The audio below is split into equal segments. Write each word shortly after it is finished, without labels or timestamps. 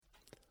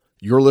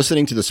You're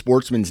listening to the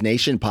Sportsman's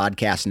Nation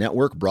Podcast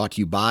Network, brought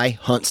to you by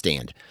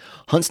HuntStand.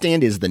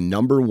 HuntStand is the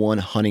 #1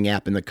 hunting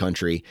app in the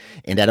country,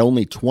 and at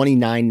only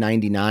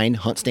 $29.99,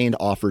 HuntStand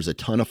offers a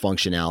ton of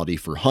functionality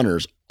for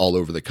hunters all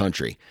over the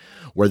country.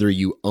 Whether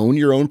you own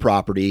your own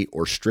property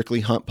or strictly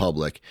hunt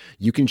public,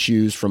 you can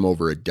choose from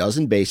over a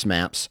dozen base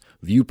maps,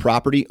 view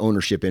property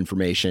ownership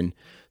information,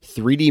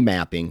 3D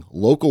mapping,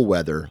 local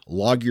weather,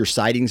 log your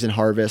sightings and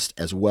harvest,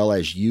 as well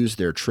as use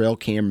their trail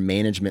cam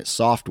management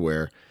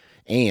software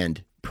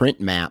and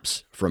print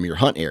maps from your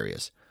hunt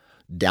areas.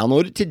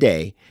 Download it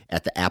today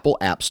at the Apple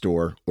App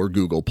Store or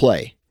Google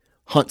Play.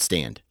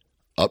 HuntStand.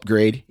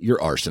 Upgrade your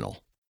arsenal.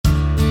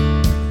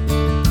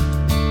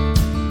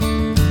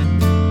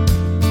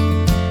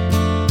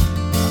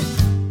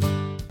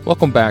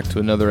 Welcome back to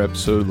another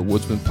episode of the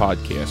Woodsman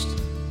Podcast,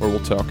 where we'll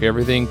talk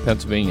everything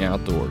Pennsylvania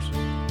outdoors.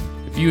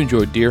 If you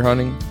enjoy deer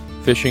hunting,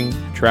 fishing,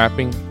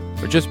 trapping,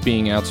 or just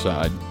being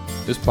outside,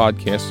 this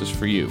podcast is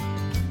for you.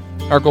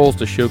 Our goal is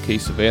to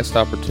showcase the vast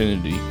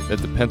opportunity that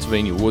the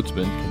Pennsylvania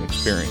woodsman can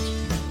experience.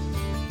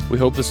 We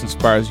hope this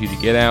inspires you to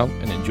get out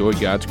and enjoy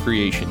God's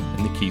creation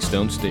in the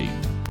Keystone State.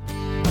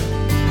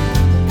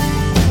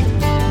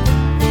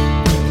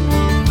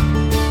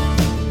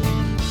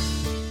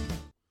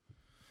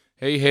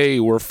 Hey,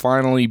 we're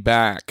finally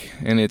back,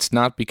 and it's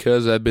not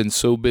because I've been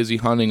so busy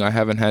hunting I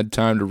haven't had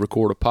time to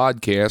record a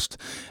podcast.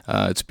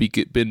 It's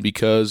been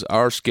because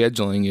our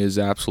scheduling is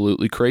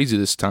absolutely crazy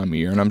this time of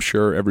year, and I'm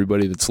sure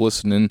everybody that's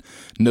listening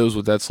knows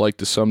what that's like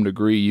to some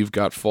degree. You've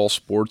got fall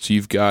sports,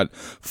 you've got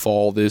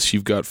fall this,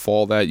 you've got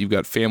fall that, you've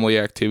got family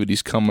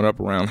activities coming up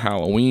around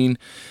Halloween,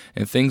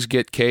 and things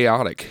get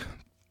chaotic.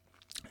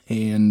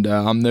 And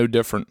I'm no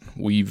different.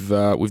 We've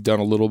done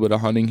a little bit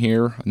of hunting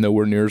here,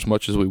 nowhere near as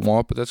much as we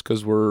want, but that's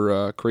because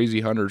we're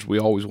crazy hunters. We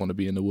always want to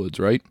be in the woods,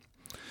 right?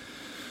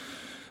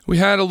 We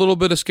had a little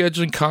bit of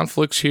scheduling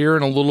conflicts here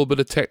and a little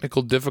bit of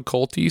technical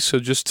difficulties. So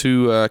just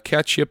to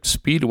catch you up to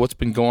speed of what's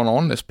been going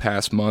on this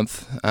past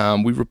month,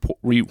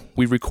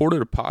 we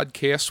recorded a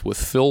podcast with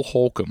Phil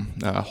Holcomb.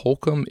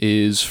 Holcomb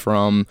is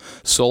from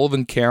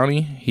Sullivan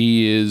County.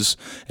 He is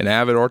an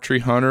avid archery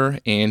hunter,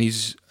 and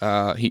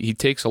he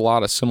takes a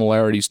lot of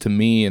similarities to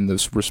me in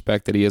this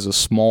respect that he has a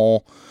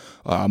small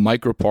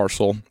micro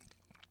parcel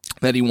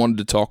that he wanted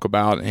to talk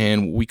about,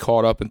 and we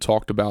caught up and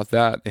talked about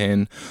that.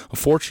 And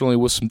unfortunately,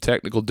 with some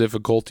technical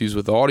difficulties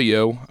with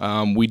audio,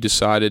 we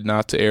decided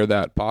not to air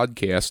that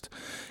podcast,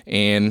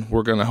 and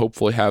we're going to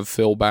hopefully have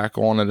Phil back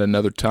on at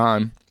another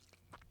time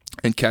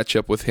and catch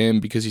up with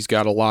him, because he's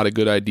got a lot of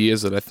good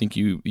ideas that I think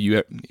you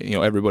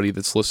everybody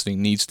that's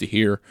listening needs to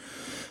hear.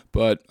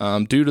 But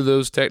due to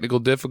those technical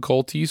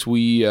difficulties,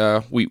 we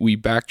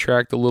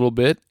backtracked a little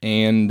bit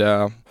and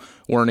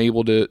weren't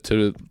able to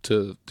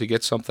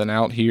get something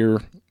out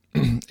here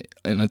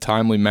in a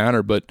timely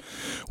manner. But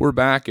we're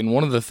back, and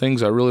one of the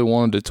things I really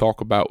wanted to talk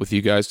about with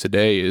you guys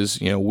today is,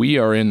 we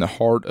are in the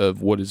heart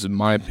of what is, in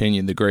my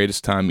opinion, the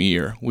greatest time of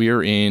year. We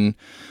are in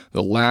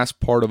the last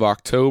part of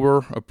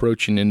October,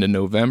 approaching into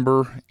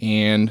November,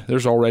 and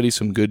there's already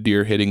some good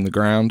deer hitting the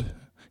ground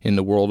in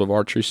the world of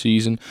archery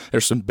season.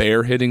 There's some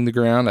bear hitting the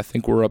ground. I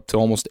think we're up to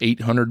almost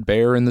 800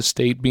 bear in the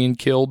state being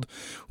killed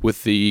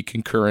with the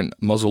concurrent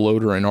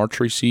muzzleloader and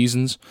archery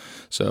seasons.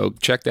 So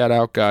check that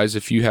out, guys.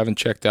 If you haven't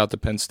checked out the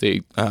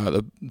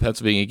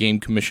Pennsylvania Game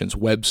Commission's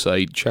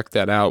website, check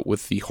that out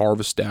with the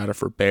harvest data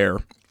for bear.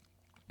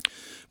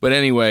 But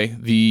anyway,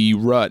 the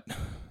rut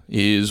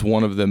is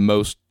one of the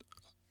most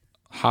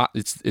hot.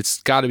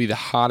 It's got to be the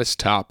hottest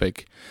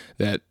topic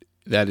that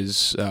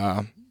is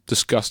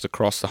discussed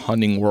across the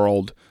hunting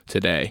world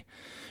today.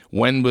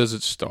 When does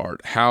it start?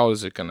 How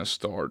is it going to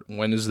start?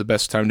 When is the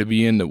best time to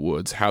be in the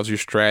woods? How's your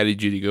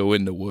strategy to go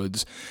in the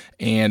woods?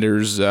 And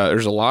there's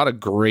a lot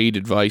of great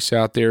advice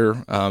out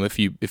there. If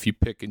you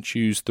pick and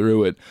choose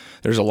through it,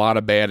 there's a lot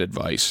of bad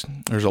advice.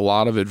 There's a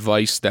lot of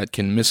advice that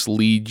can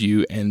mislead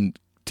you and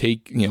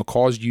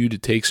cause you to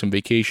take some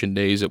vacation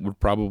days that would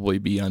probably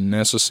be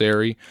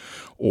unnecessary,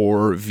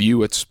 or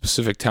view a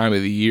specific time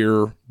of the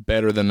year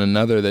better than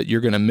another, that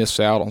you're going to miss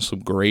out on some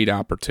great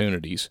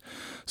opportunities.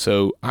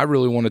 So I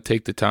really want to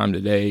take the time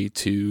today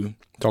to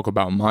talk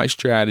about my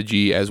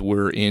strategy as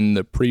we're in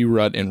the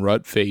pre-rut and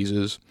rut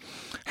phases,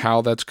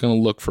 how that's going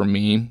to look for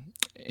me,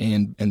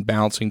 and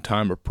balancing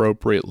time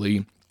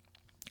appropriately.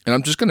 And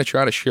I'm just going to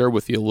try to share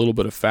with you a little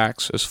bit of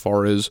facts as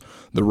far as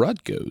the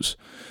rut goes.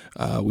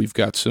 We've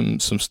got some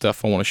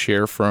stuff I want to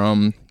share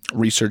from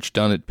research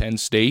done at Penn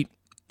State,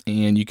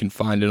 and you can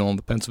find it on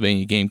the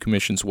Pennsylvania Game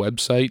Commission's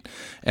website.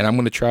 And I'm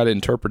going to try to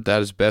interpret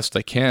that as best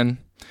I can,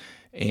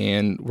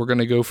 and we're going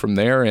to go from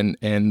there.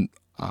 And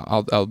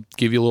I'll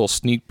give you a little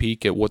sneak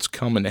peek at what's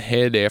coming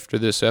ahead after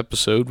this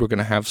episode. We're going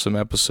to have some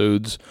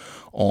episodes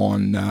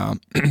on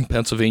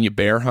Pennsylvania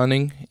bear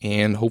hunting,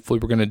 and hopefully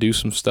we're going to do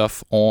some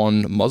stuff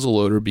on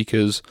muzzleloader,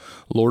 because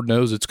Lord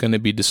knows it's going to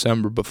be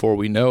December before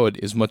we know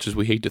it, as much as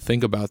we hate to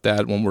think about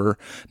that when we're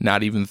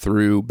not even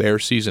through bear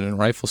season and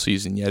rifle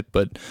season yet.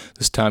 But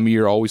this time of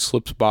year always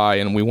slips by,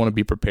 and we want to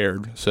be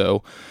prepared.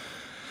 So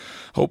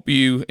hope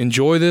you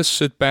enjoy this.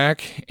 Sit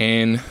back,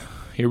 and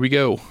here we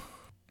go.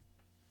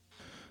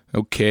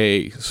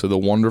 Okay, so the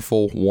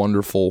wonderful,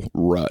 wonderful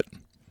rut.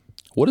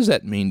 What does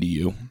that mean to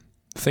you?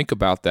 Think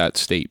about that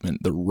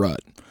statement, the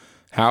rut.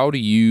 How do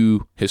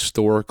you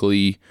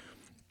historically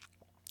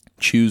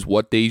choose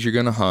what days you're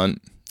going to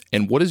hunt,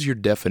 and what is your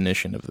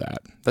definition of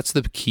that? That's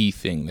the key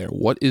thing there.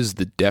 What is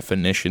the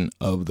definition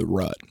of the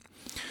rut?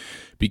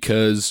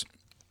 Because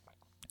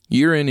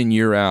year in and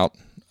year out,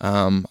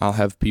 I'll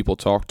have people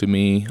talk to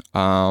me.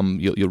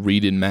 You'll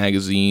read in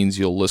magazines,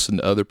 you'll listen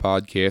to other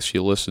podcasts,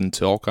 you'll listen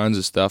to all kinds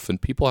of stuff,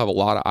 and people have a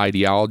lot of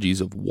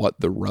ideologies of what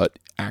the rut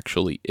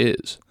actually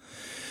is.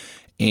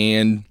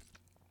 And,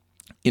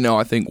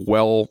 I think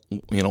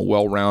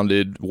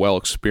well-rounded,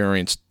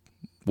 well-experienced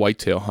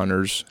whitetail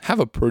hunters have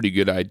a pretty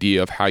good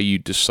idea of how you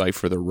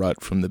decipher the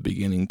rut from the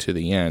beginning to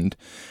the end.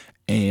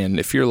 And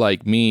if you're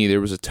like me, there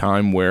was a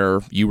time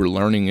where you were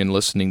learning and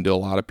listening to a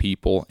lot of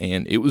people,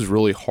 and it was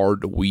really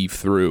hard to weave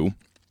through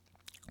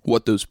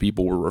what those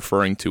people were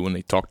referring to when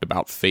they talked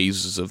about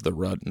phases of the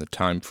rut and the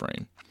time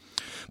frame.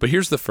 But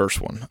here's the first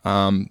one.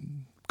 A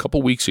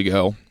couple weeks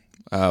ago,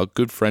 a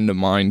good friend of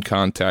mine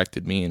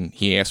contacted me, and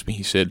he asked me,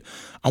 he said,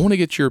 I want to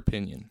get your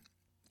opinion.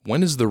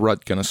 When is the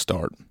rut going to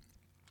start?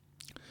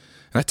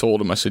 And I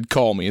told him, I said,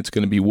 call me. It's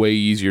going to be way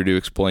easier to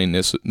explain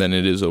this than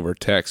it is over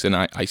text. And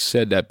I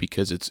said that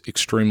because it's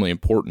extremely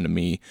important to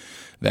me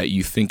that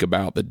you think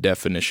about the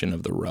definition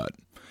of the rut.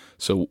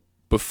 So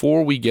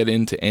before we get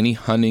into any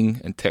hunting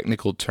and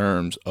technical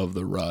terms of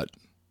the rut,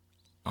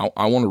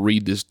 I want to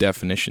read this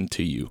definition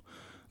to you.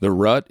 The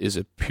rut is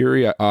a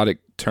it's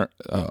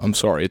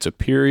a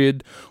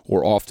period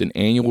or often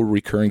annual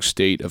recurring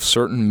state of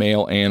certain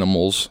male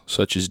animals,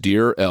 such as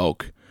deer or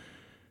elk,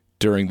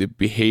 during the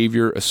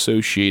behavior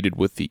associated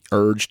with the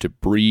urge to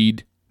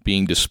breed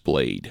being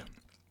displayed.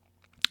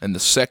 And the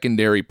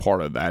secondary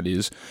part of that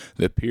is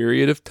the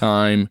period of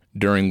time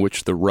during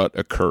which the rut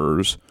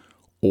occurs,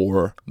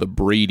 or the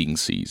breeding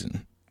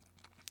season.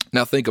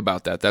 Now think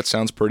about that. That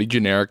sounds pretty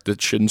generic.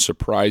 That shouldn't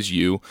surprise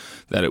you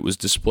that it was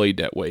displayed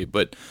that way.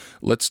 But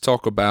let's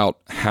talk about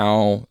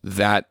how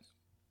that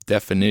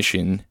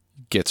definition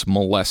gets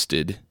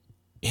molested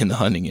in the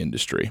hunting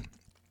industry.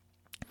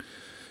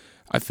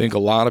 I think a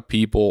lot of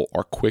people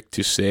are quick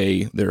to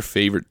say their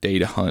favorite day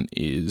to hunt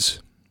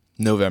is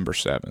November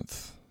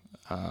 7th,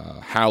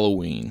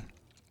 Halloween,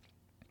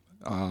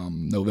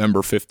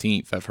 November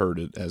 15th. I've heard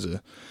it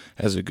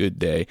as a good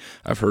day.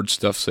 I've heard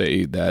stuff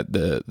say that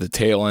the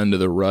tail end of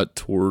the rut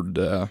toward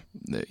or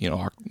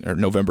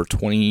November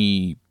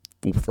 21st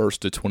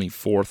to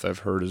 24th, I've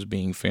heard as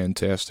being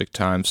fantastic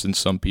times in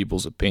some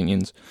people's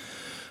opinions.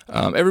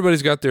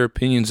 Everybody's got their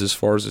opinions as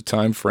far as the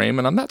time frame,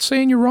 and I'm not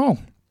saying you're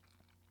wrong.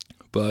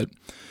 But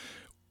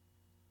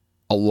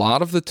a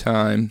lot of the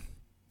time,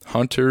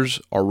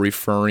 hunters are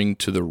referring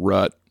to the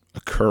rut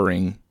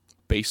occurring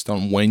based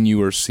on when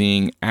you are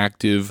seeing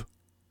active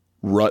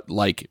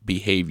rut-like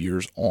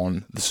behaviors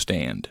on the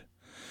stand.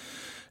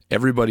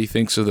 Everybody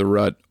thinks of the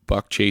rut,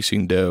 buck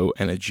chasing doe,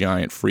 and a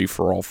giant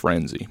free-for-all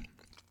frenzy.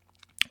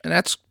 And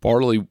that's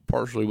partially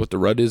what the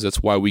rut is.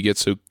 That's why we get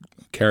so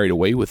carried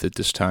away with it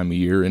this time of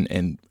year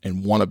and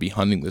want to be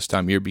hunting this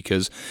time of year,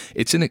 because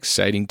it's an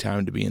exciting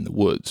time to be in the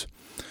woods.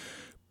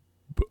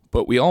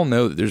 But we all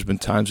know that there's been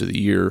times of the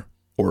year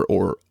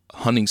or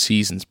hunting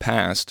seasons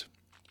past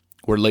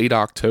where late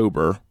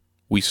October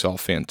we saw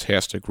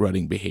fantastic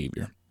rutting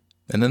behavior.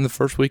 And then the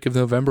first week of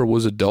November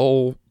was a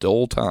dull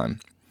time.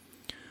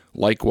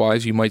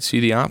 Likewise, you might see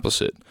the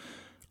opposite.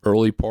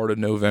 Early part of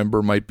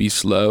November might be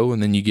slow,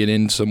 and then you get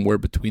in somewhere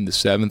between the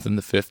 7th and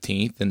the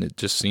 15th, and it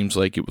just seems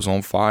like it was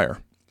on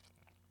fire.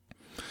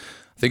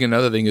 I think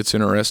another thing that's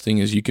interesting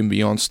is you can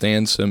be on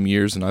stand some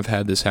years, and I've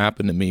had this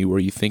happen to me, where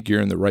you think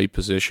you're in the right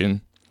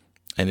position,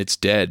 and it's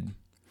dead.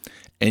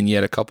 And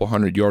yet a couple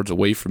hundred yards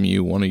away from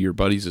you, one of your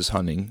buddies is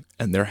hunting,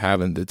 and they're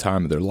having the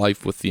time of their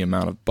life with the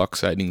amount of buck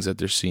sightings that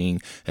they're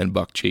seeing and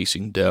buck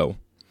chasing doe.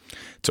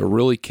 It's a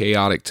really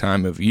chaotic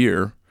time of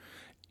year,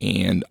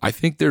 and I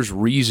think there's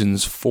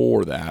reasons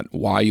for that,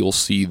 why you'll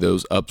see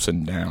those ups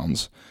and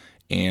downs,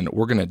 and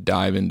we're going to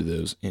dive into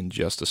those in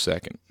just a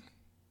second.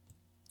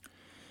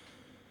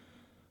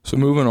 So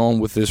moving on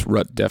with this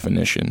rut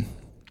definition,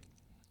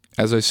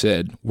 as I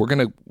said, we're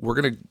gonna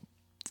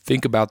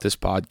think about this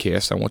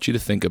podcast. I want you to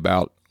think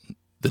about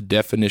the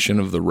definition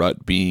of the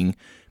rut being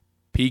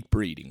peak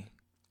breeding,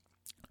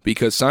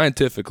 because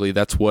scientifically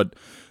that's what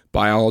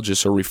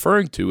biologists are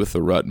referring to with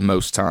the rut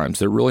most times.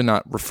 They're really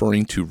not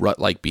referring to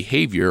rut-like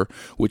behavior,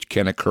 which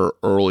can occur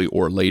early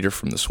or later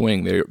from the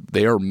swing.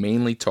 They are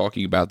mainly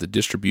talking about the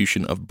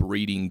distribution of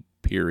breeding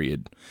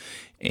period.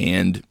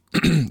 And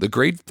the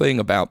great thing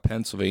about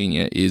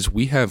Pennsylvania is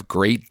we have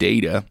great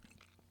data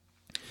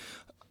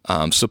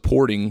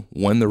supporting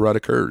when the rut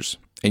occurs.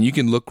 And you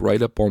can look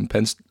right up on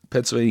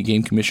Pennsylvania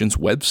Game Commission's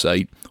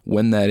website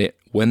when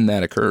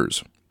that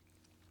occurs.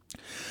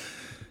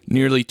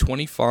 Nearly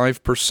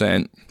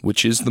 25%,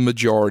 which is the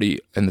majority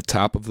and the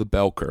top of the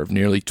bell curve,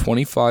 nearly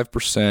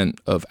 25%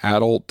 of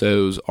adult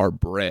does are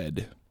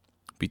bred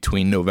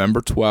between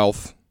November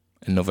 12th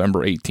and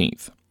November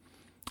 18th.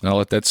 And I'll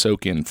let that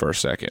soak in for a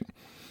second.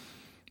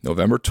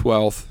 November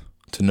 12th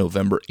to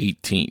November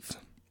 18th.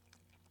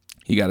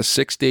 You got a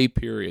 6-day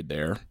period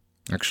there.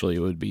 Actually, it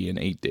would be an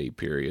 8-day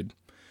period.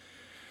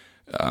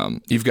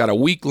 You've got a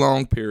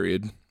week-long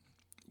period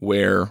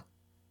where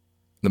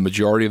the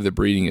majority of the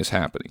breeding is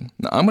happening.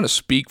 Now, I'm going to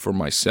speak for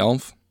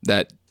myself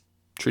that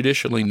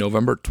traditionally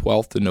November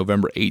 12th to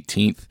November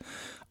 18th,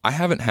 I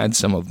haven't had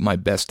some of my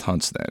best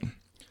hunts then.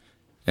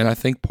 And I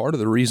think part of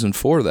the reason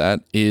for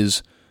that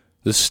is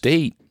the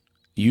state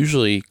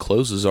usually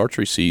closes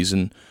archery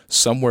season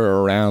somewhere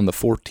around the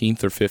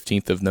 14th or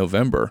 15th of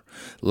November.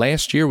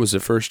 Last year was the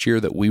first year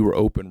that we were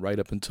open right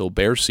up until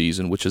bear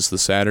season, which is the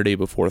Saturday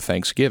before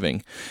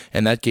Thanksgiving.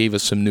 And that gave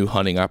us some new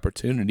hunting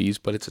opportunities,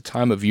 but it's a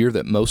time of year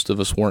that most of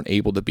us weren't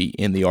able to be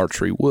in the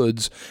archery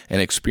woods and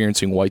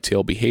experiencing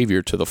whitetail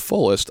behavior to the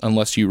fullest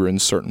unless you were in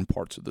certain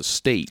parts of the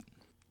state.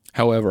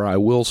 However, I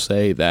will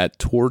say that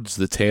towards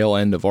the tail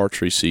end of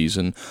archery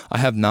season, I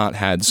have not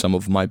had some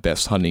of my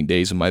best hunting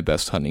days and my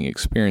best hunting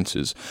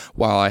experiences.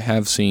 While I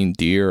have seen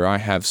deer, I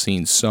have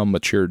seen some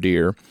mature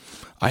deer,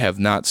 I have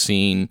not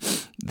seen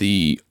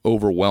the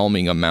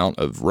overwhelming amount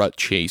of rut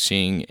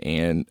chasing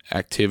and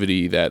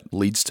activity that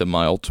leads to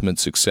my ultimate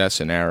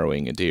success in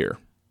arrowing a deer.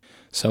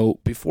 So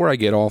before I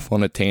get off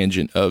on a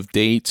tangent of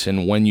dates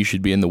and when you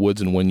should be in the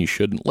woods and when you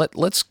shouldn't,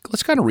 let's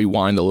kind of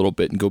rewind a little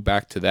bit and go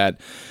back to that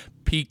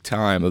peak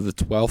time of the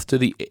 12th to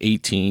the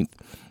 18th,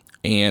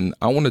 and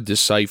I want to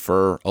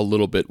decipher a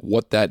little bit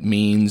what that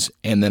means,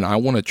 and then I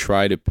want to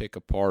try to pick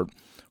apart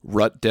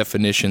rut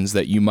definitions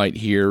that you might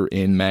hear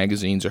in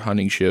magazines or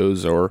hunting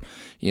shows, or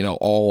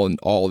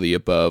all of the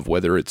above,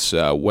 whether it's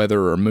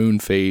weather or moon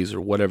phase or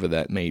whatever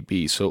that may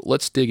be. So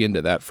let's dig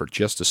into that for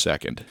just a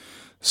second.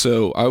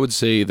 So I would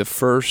say the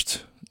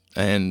first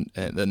and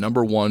the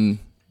number one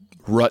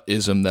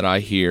rutism that I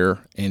hear,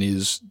 and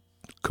is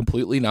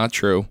completely not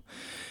true,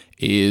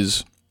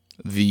 is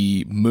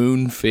the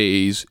moon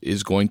phase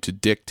is going to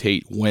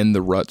dictate when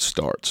the rut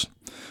starts.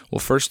 Well,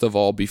 first of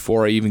all,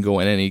 before I even go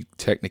into any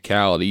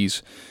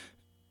technicalities,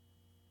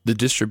 the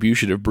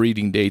distribution of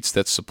breeding dates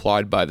that's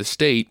supplied by the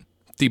state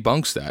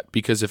debunks that,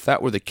 because if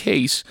that were the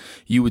case,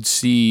 you would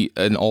see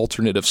an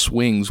alternate of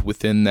swings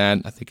within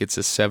that, I think it's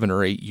a 7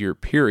 or 8 year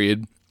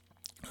period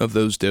of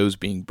those does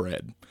being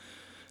bred.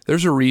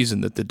 There's a reason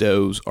that the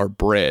does are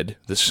bred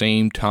the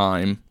same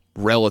time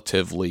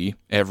relatively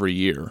every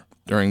year,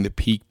 during the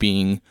peak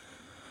being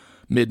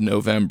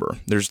mid-November.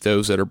 There's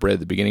those that are bred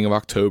the beginning of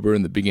October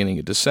and the beginning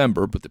of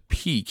December, but the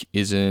peak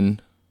is in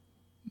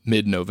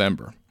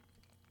mid-November.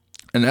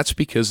 And that's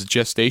because the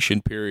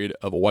gestation period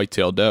of a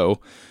whitetail doe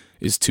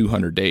is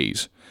 200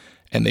 days.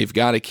 And they've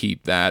got to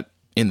keep that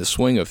in the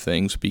swing of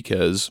things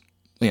because,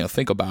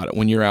 think about it.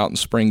 When you're out in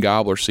spring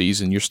gobbler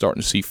season, you're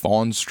starting to see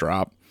fawns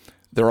drop.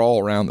 They're all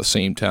around the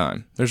same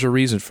time. There's a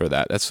reason for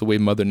that. That's the way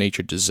Mother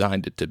Nature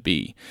designed it to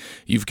be.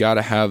 You've got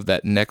to have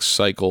that next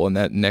cycle and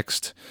that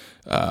next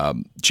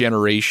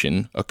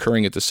generation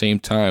occurring at the same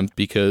time,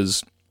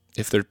 because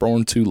if they're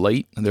born too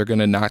late, they're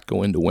going to not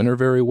go into winter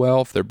very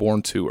well. If they're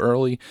born too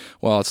early,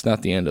 well, it's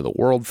not the end of the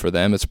world for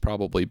them. It's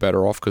probably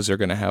better off because they're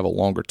going to have a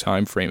longer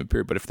time frame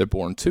period. But if they're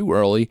born too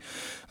early,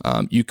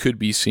 you could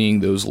be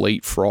seeing those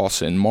late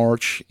frosts in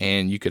March,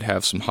 and you could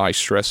have some high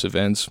stress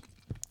events.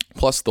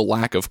 Plus, the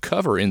lack of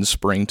cover in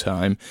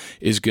springtime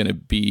is going to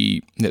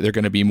be, they're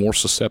going to be more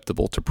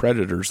susceptible to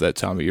predators that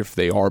time of year if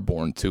they are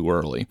born too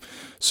early.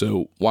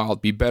 So while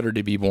it'd be better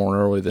to be born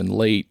early than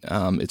late,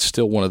 it's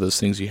still one of those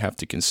things you have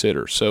to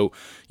consider. So,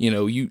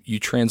 you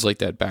translate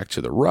that back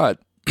to the rut,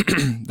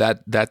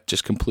 that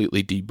just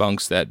completely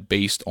debunks that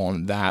based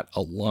on that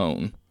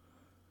alone.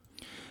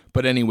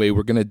 But anyway,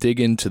 we're going to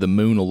dig into the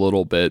moon a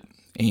little bit.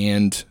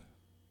 And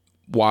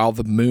while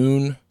the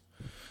moon,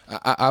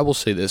 I will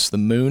say this, the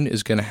moon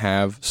is going to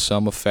have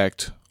some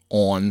effect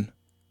on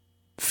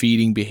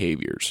feeding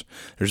behaviors.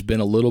 There's been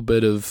a little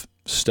bit of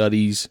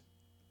studies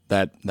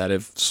that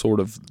have sort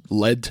of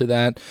led to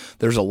that.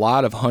 There's a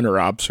lot of hunter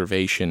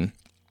observation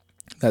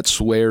that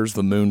swears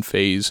the moon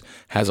phase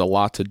has a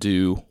lot to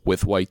do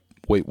with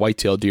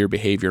whitetail deer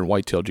behavior and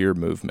whitetail deer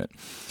movement.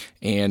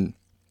 And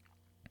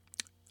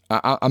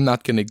I'm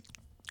not going to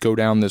go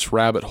down this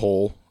rabbit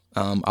hole.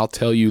 I'll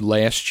tell you,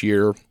 last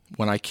year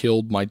when I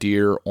killed my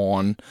deer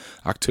on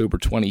October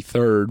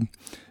 23rd,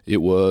 it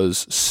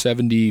was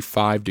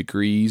 75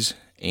 degrees,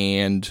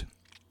 and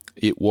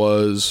it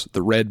was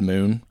the red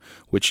moon,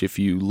 which if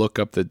you look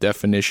up the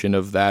definition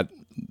of that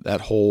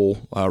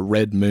whole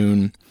red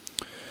moon,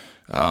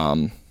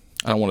 I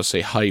don't want to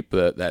say hype,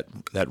 but that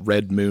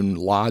red moon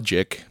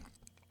logic,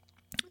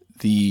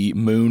 the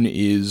moon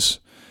is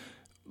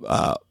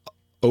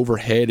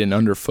overhead and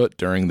underfoot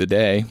during the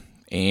day.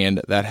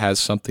 And that has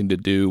something to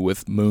do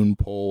with moon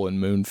pole and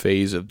moon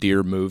phase of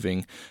deer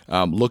moving.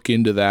 Look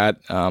into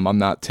that. I'm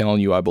not telling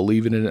you I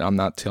believe in it. I'm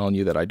not telling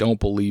you that I don't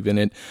believe in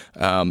it.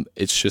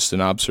 It's just an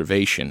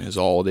observation is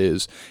all it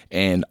is.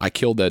 And I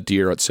killed that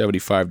deer at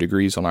 75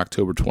 degrees on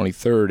October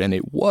 23rd, and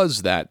it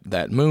was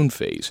that moon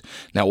phase.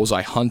 Now, was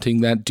I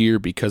hunting that deer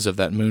because of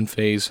that moon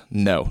phase?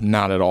 No,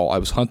 not at all. I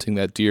was hunting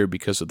that deer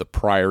because of the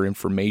prior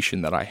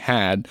information that I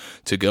had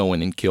to go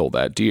in and kill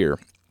that deer.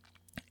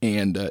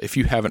 And if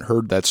you haven't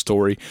heard that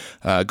story,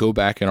 go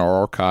back in our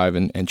archive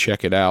and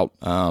check it out.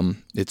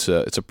 It's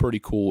a pretty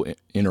cool,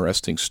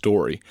 interesting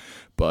story.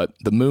 But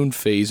the moon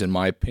phase, in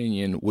my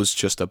opinion, was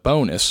just a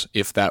bonus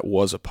if that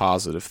was a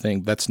positive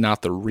thing. That's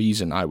not the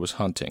reason I was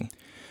hunting.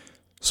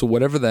 So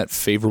whatever that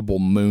favorable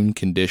moon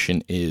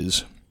condition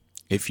is,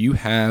 if you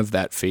have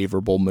that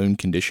favorable moon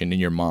condition in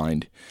your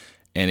mind,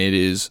 and it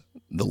is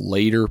the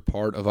later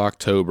part of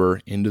October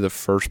into the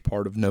first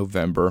part of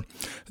November,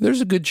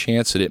 there's a good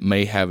chance that it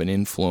may have an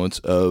influence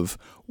of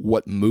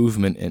what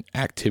movement and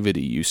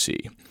activity you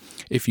see.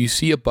 If you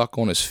see a buck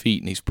on his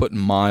feet and he's putting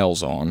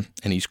miles on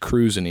and he's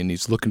cruising and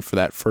he's looking for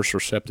that first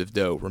receptive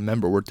doe,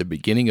 remember, we're at the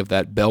beginning of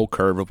that bell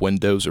curve of when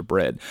does are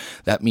bred.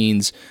 That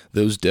means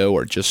those doe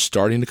are just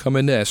starting to come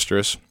into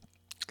estrus.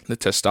 The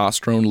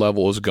testosterone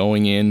level is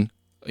going in.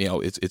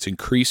 It's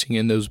increasing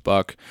in those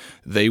buck.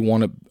 They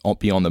want to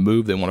be on the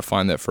move. They want to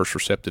find that first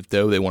receptive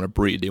doe. They want to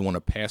breed. They want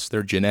to pass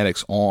their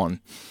genetics on.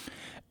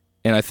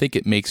 And I think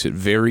it makes it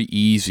very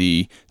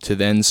easy to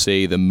then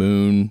say the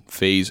moon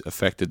phase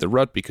affected the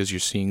rut because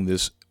you're seeing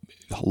this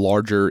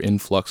larger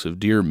influx of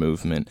deer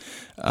movement.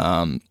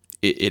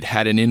 It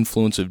had an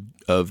influence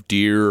of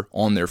deer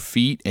on their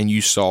feet, and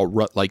you saw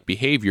rut-like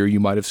behavior. You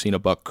might have seen a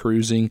buck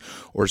cruising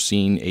or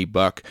seen a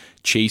buck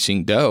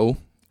chasing doe.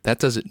 That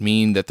doesn't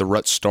mean that the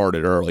rut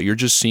started early. You're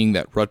just seeing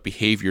that rut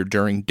behavior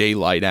during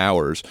daylight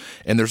hours.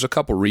 And there's a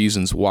couple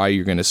reasons why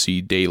you're going to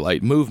see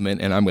daylight movement,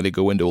 and I'm going to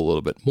go into a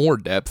little bit more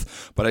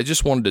depth, but I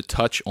just wanted to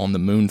touch on the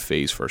moon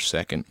phase for a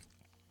second.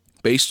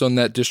 Based on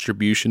that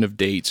distribution of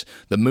dates,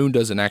 the moon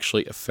doesn't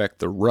actually affect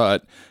the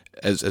rut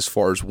as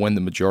far as when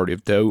the majority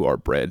of doe are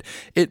bred.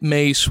 It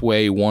may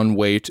sway one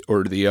way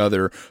or the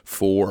other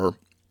for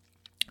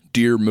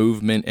deer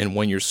movement and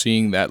when you're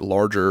seeing that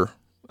larger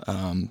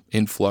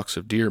influx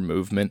of deer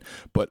movement,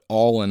 but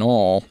all in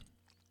all,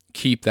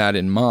 keep that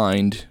in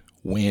mind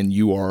when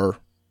you are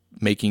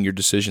making your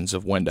decisions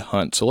of when to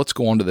hunt. So let's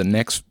go on to the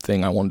next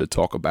thing I wanted to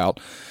talk about,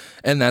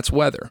 and that's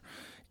weather.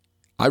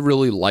 I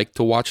really like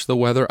to watch the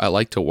weather. I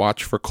like to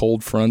watch for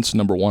cold fronts.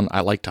 Number one,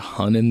 I like to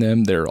hunt in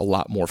them. They're a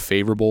lot more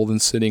favorable than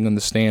sitting on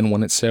the stand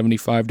when it's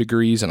 75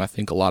 degrees, and I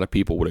think a lot of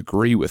people would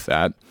agree with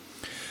that.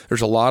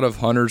 There's a lot of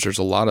hunters, there's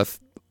a lot of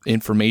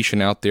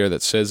information out there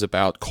that says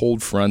about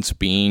cold fronts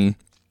being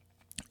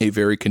a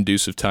very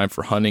conducive time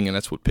for hunting, and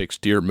that's what picks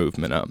deer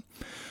movement up.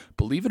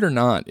 Believe it or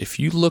not, if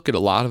you look at a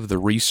lot of the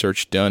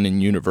research done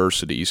in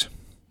universities,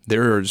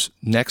 there's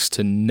next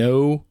to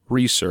no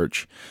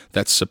research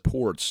that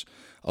supports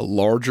a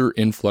larger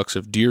influx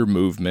of deer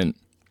movement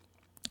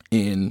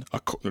during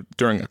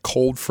a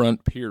cold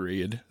front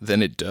period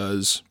than it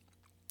does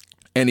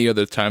any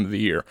other time of the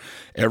year.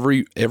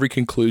 Every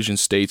conclusion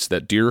states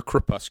that deer are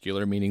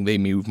crepuscular, meaning they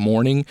move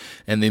morning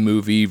and they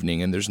move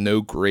evening, and there's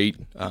no great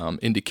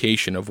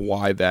indication of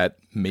why that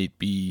may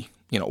be,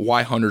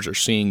 why hunters are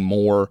seeing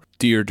more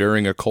deer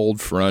during a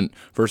cold front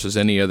versus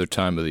any other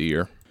time of the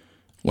year.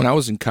 When I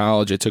was in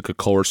college, I took a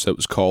course that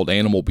was called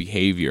Animal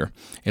Behavior,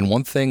 and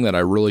one thing that I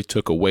really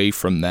took away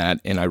from that,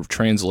 and I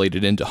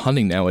translated into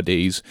hunting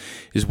nowadays,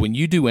 is when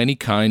you do any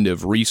kind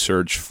of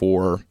research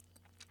for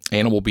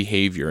animal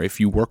behavior, if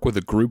you work with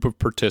a group of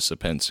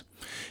participants,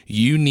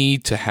 you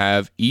need to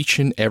have each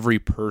and every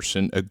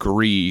person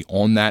agree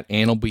on that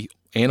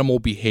animal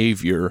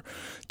behavior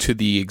to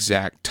the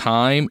exact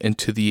time and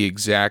to the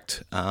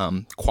exact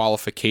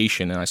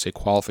qualification. And I say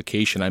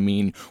qualification, I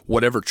mean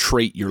whatever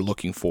trait you're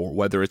looking for,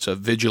 whether it's a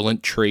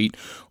vigilant trait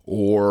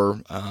or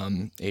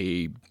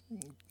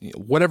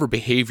whatever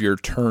behavior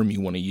term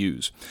you want to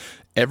use.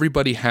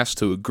 Everybody has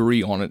to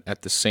agree on it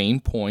at the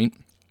same point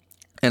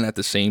and at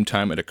the same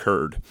time it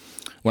occurred.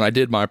 When I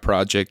did my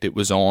project, it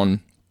was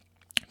on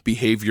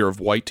behavior of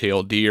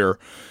white-tailed deer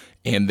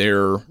and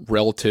their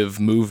relative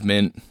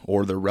movement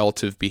or their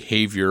relative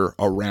behavior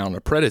around a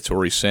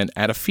predatory scent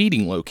at a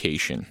feeding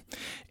location.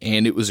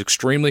 And it was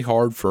extremely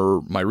hard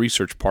for my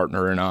research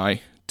partner and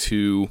I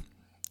to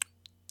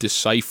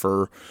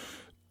decipher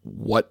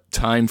what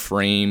time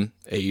frame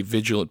a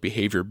vigilant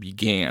behavior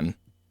began.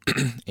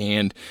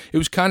 And it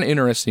was kind of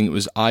interesting. It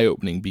was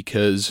eye-opening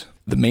because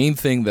the main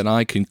thing that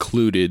I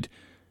concluded,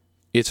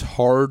 it's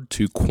hard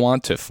to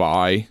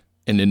quantify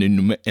in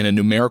a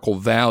numerical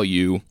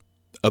value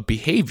a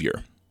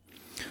behavior.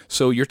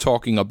 So you're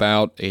talking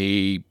about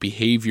a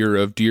behavior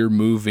of deer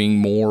moving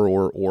more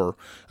or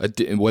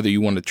whether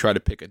you want to try to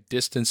pick a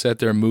distance that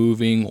they're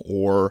moving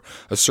or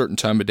a certain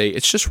time of day.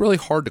 It's just really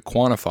hard to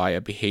quantify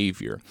a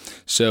behavior.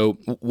 So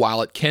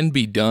while it can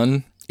be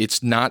done,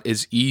 it's not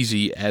as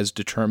easy as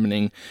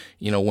determining,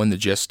 when the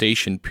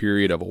gestation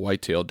period of a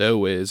white-tailed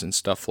doe is and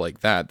stuff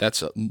like that.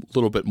 That's a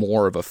little bit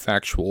more of a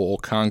factual,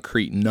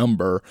 concrete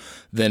number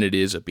than it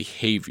is a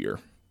behavior.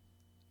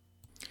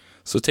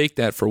 So take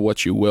that for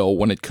what you will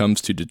when it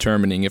comes to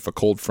determining if a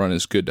cold front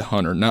is good to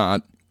hunt or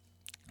not.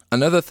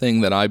 Another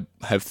thing that I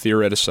have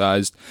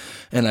theoreticized,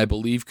 and I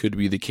believe could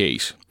be the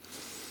case,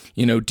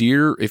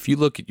 deer, if you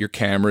look at your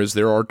cameras,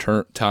 there are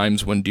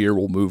times when deer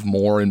will move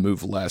more and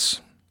move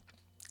less.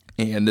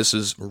 And this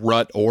is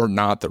rut or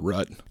not the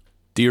rut.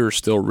 Deer are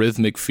still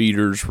rhythmic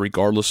feeders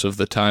regardless of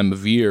the time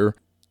of year.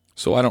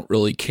 So I don't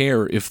really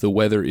care if the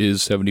weather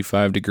is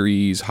 75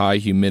 degrees, high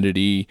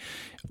humidity,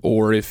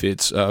 or if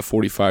it's a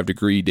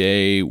 45-degree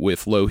day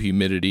with low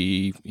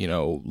humidity,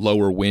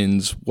 lower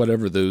winds,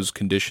 whatever those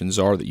conditions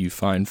are that you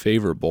find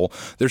favorable.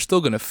 They're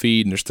still going to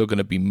feed and they're still going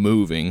to be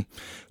moving.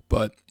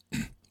 But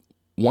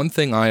one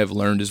thing I have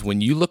learned is when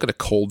you look at a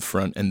cold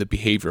front and the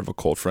behavior of a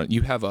cold front,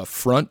 you have a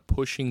front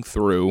pushing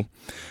through,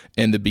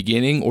 and the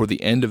beginning or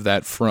the end of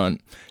that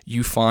front,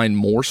 you find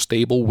more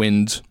stable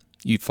winds.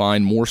 You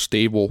find more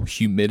stable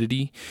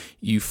humidity.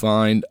 You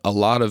find a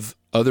lot of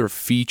other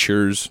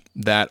features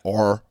that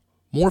are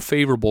more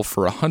favorable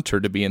for a hunter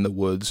to be in the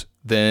woods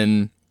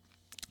than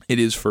it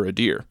is for a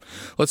deer.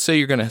 Let's say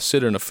you're going to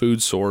sit in a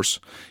food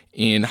source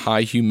in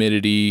high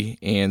humidity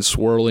and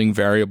swirling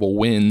variable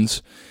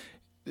winds.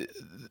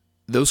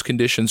 Those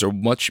conditions are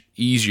much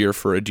easier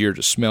for a deer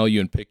to smell you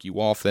and pick you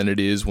off than it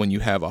is when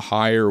you have a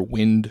higher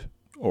wind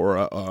or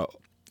a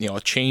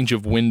change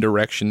of wind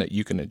direction that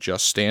you can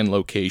adjust stand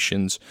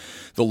locations.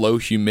 The low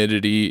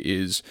humidity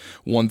is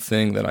one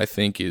thing that I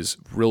think is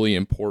really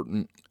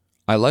important.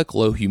 I like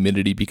low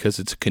humidity because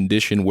it's a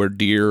condition where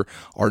deer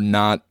are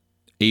not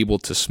able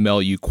to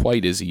smell you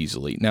quite as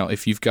easily. Now,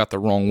 if you've got the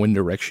wrong wind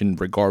direction,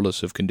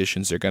 regardless of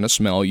conditions, they're going to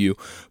smell you,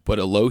 but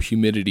a low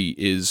humidity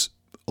is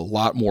a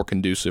lot more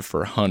conducive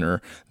for a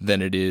hunter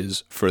than it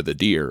is for the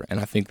deer, and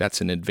I think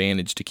that's an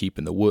advantage to keep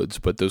in the woods.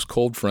 But those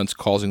cold fronts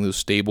causing those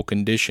stable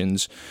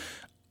conditions,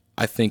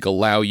 I think,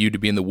 allow you to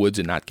be in the woods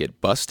and not get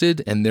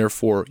busted, and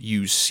therefore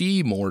you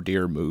see more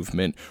deer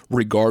movement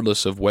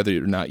regardless of whether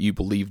or not you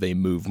believe they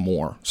move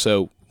more.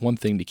 So one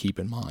thing to keep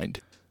in mind.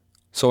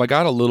 So I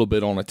got a little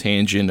bit on a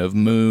tangent of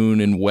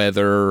moon and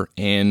weather,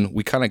 and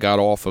we kind of got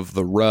off of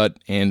the rut,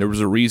 and there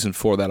was a reason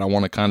for that. I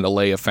want to kind of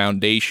lay a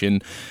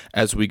foundation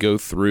as we go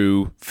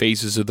through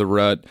phases of the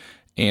rut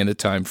and the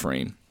time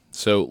frame.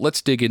 So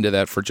let's dig into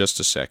that for just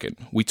a second.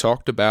 We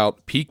talked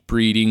about peak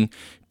breeding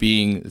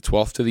being the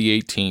 12th to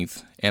the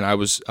 18th, and I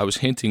was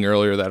hinting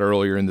earlier that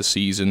earlier in the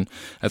season,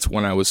 that's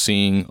when I was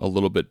seeing a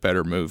little bit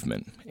better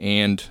movement.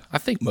 And I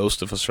think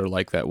most of us are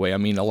like that way. I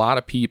mean, a lot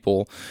of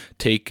people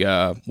take,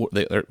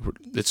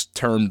 it's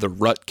termed the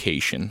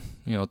rutcation.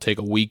 Take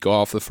a week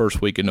off the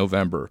first week in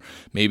November.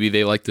 Maybe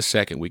they like the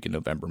second week in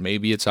November.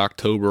 Maybe it's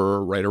October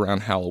or right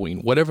around Halloween,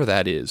 whatever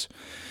that is.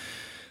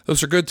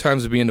 Those are good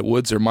times to be in the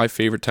woods. They're my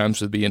favorite times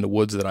to be in the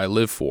woods that I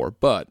live for.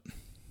 But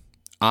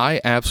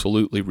I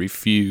absolutely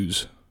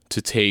refuse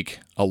to take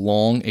a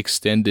long,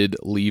 extended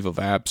leave of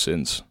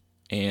absence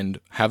and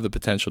have the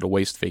potential to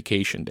waste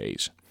vacation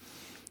days.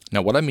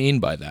 Now, what I mean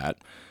by that,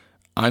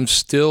 I'm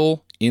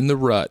still in the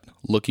rut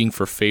looking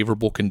for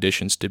favorable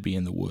conditions to be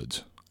in the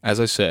woods. As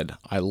I said,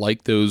 I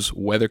like those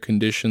weather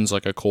conditions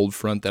like a cold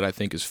front that I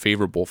think is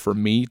favorable for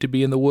me to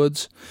be in the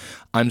woods.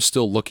 I'm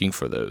still looking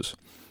for those.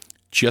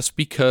 Just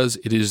because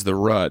it is the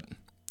rut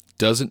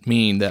doesn't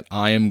mean that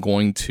I am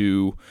going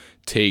to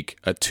take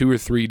a 2 or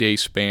 3 day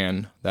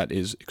span that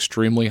is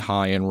extremely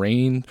high in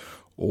rain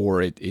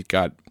or it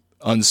got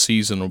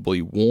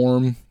unseasonably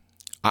warm.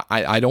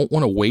 I don't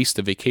want to waste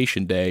a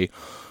vacation day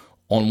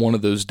on one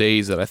of those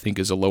days that I think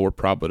is a lower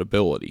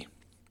probability.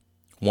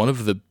 One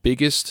of the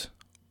biggest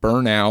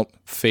burnout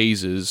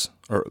phases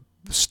or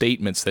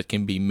statements that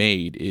can be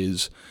made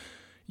is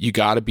you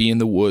got to be in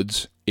the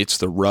woods. It's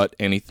the rut.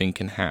 Anything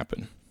can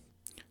happen.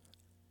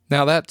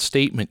 Now, that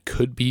statement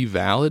could be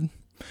valid,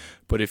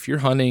 but if you're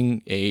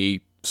hunting a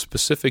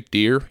specific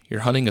deer, you're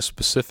hunting a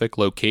specific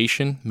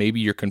location, maybe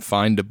you're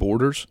confined to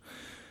borders,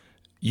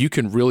 you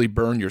can really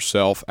burn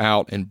yourself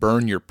out and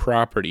burn your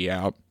property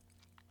out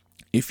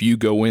if you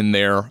go in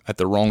there at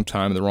the wrong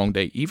time, the wrong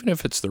day, even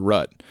if it's the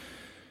rut.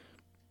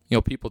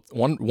 People,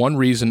 one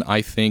reason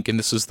I think, and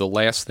this is the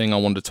last thing I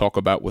wanted to talk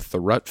about with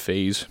the rut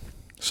phase,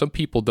 some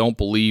people don't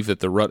believe that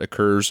the rut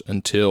occurs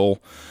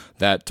until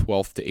that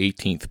 12th to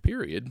 18th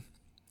period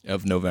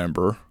of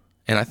November.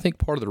 And I think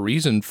part of the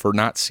reason for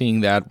not seeing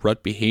that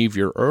rut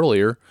behavior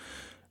earlier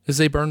is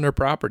they burn their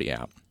property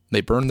out.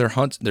 They burn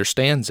their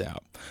stands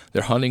out.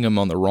 They're hunting them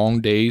on the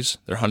wrong days.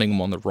 They're hunting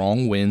them on the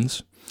wrong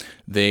winds.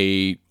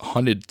 They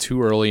hunted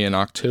too early in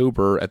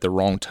October at the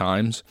wrong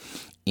times.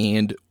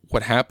 And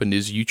what happened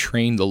is you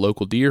trained the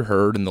local deer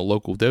herd and the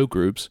local doe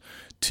groups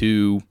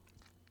to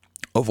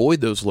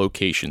avoid those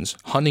locations.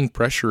 Hunting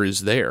pressure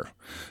is there.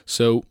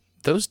 So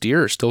those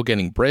deer are still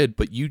getting bred,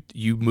 but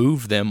you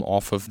move them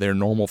off of their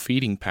normal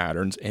feeding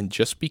patterns, and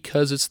just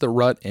because it's the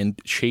rut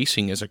and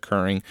chasing is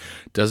occurring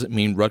doesn't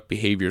mean rut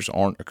behaviors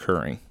aren't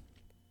occurring.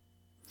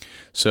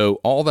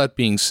 So all that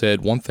being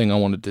said, one thing I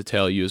wanted to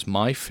tell you is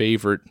my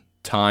favorite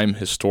time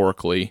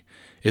historically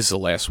is the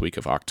last week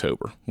of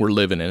October. We're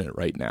living in it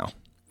right now.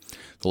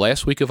 The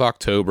last week of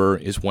October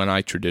is when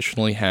I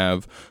traditionally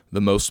have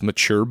the most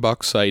mature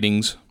buck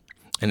sightings,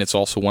 and it's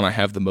also when I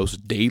have the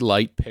most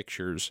daylight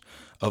pictures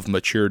of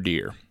mature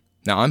deer.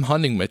 Now, I'm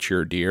hunting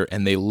mature deer,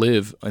 and they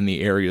live in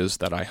the areas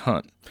that I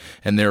hunt.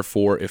 And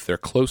therefore, if they're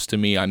close to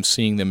me, I'm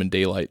seeing them in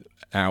daylight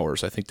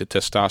hours. I think the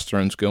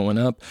testosterone's going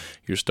up.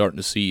 You're starting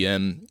to see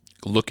them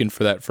looking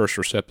for that first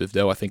receptive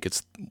doe, I think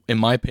it's, in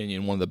my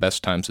opinion, one of the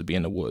best times to be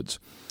in the woods.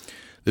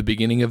 The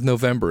beginning of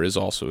November is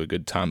also a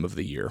good time of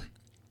the year.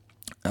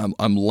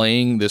 I'm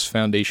laying this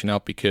foundation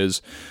out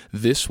because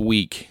this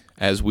week,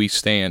 as we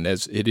stand,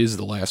 as it is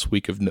the last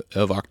week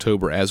of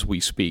October as we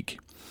speak,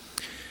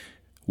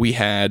 we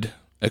had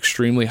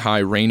extremely high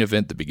rain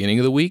event at the beginning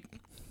of the week,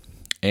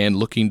 and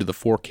looking to the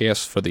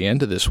forecast for the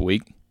end of this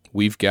week,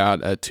 we've got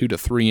a 2 to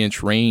 3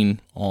 inch rain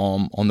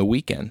on the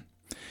weekend.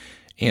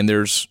 And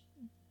there's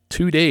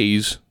 2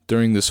 days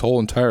during this whole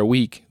entire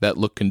week that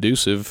look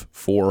conducive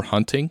for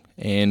hunting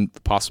and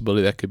the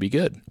possibility that could be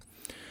good.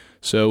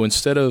 So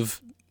instead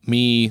of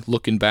me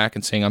looking back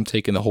and saying I'm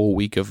taking the whole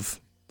week of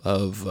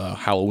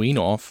Halloween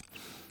off,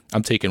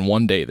 I'm taking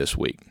 1 day this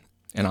week.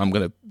 And I'm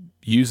going to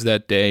use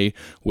that day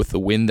with the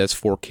wind that's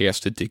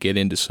forecasted to get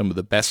into some of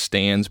the best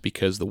stands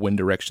because the wind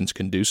direction's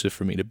conducive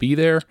for me to be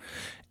there.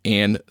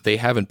 And they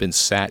haven't been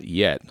sat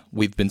yet.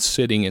 We've been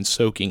sitting and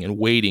soaking and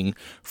waiting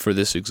for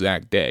this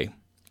exact day.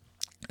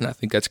 And I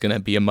think that's going to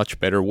be a much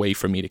better way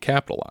for me to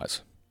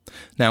capitalize.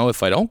 Now,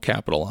 if I don't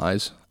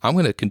capitalize, I'm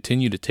going to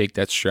continue to take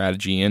that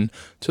strategy in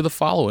to the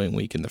following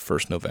week in the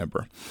 1st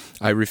November.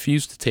 I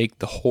refuse to take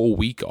the whole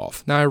week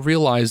off. Now, I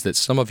realize that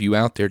some of you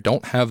out there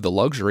don't have the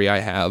luxury I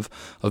have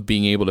of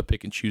being able to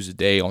pick and choose a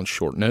day on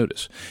short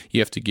notice.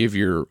 You have to give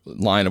your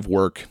line of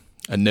work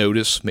a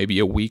notice, maybe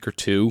a week or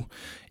two,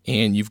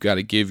 and you've got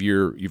to give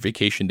your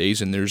vacation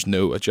days, and there's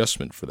no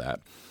adjustment for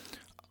that.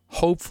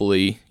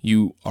 Hopefully,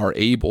 you are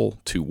able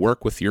to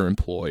work with your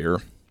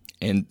employer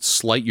and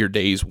slight your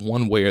days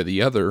one way or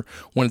the other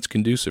when it's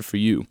conducive for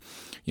you.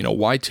 You know,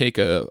 why take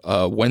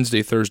a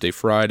Wednesday, Thursday,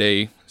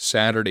 Friday,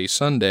 Saturday,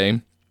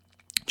 Sunday,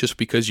 just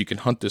because you can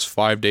hunt this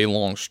 5-day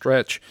long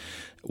stretch?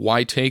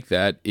 Why take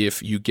that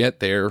if you get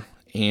there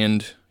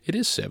and it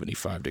is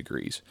 75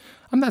 degrees?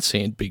 I'm not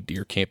saying big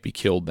deer can't be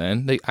killed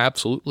then. They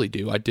absolutely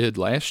do. I did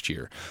last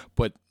year.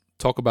 But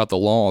talk about the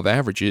law of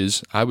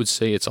averages, I would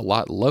say it's a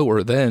lot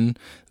lower than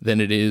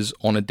it is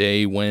on a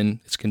day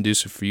when it's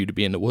conducive for you to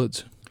be in the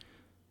woods.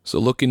 So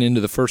looking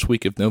into the first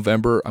week of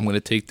November, I'm going to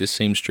take this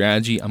same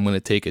strategy. I'm going to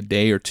take a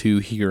day or two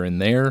here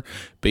and there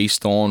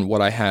based on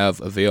what I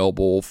have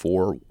available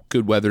for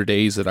good weather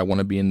days that I want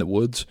to be in the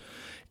woods.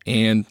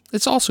 And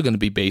it's also going to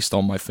be based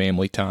on my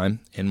family time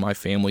and my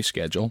family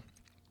schedule.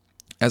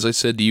 As I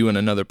said to you in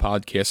another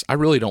podcast, I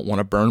really don't want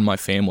to burn my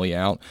family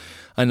out.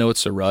 I know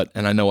it's a rut,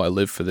 and I know I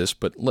live for this,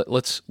 but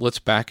let's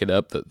back it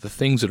up. The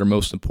things that are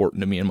most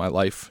important to me in my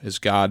life is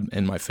God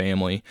and my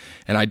family,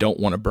 and I don't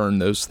want to burn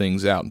those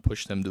things out and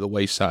push them to the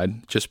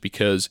wayside just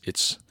because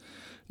it's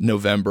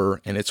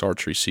November and it's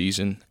archery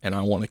season, and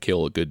I want to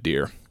kill a good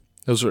deer.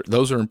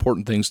 Those are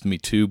important things to me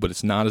too, but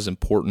it's not as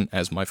important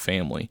as my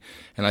family,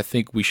 and I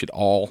think we should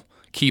all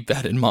keep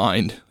that in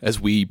mind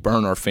as we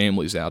burn our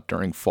families out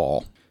during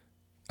fall.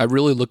 I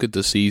really look at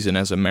the season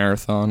as a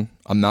marathon.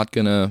 I'm not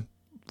going to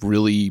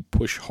really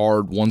push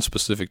hard one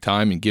specific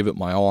time and give it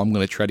my all. I'm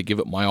going to try to give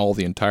it my all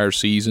the entire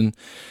season.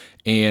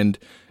 And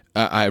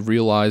I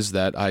realize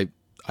that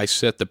I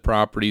set the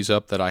properties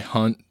up that I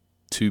hunt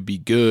to be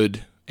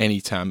good any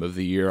time of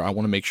the year. I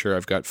want to make sure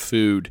I've got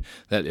food,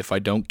 that if I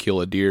don't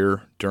kill a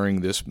deer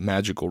during this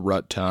magical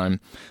rut time,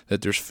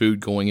 that there's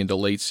food going into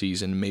late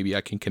season. Maybe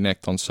I can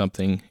connect on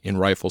something in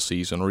rifle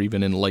season or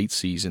even in late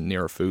season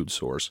near a food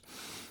source.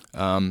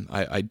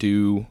 I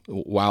do,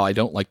 while I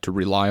don't like to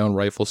rely on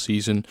rifle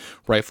season's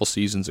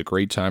a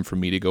great time for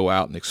me to go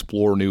out and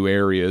explore new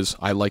areas.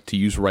 I like to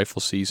use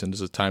rifle season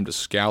as a time to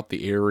scout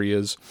the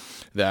areas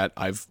that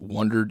I've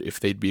wondered if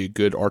they'd be a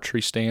good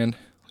archery stand,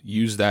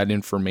 use that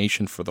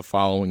information for the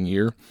following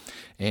year,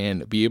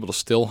 and be able to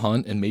still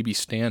hunt and maybe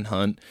stand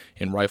hunt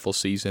in rifle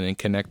season and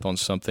connect on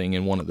something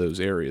in one of those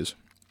areas.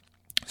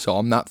 So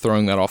I'm not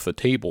throwing that off the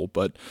table,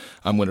 but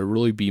I'm going to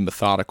really be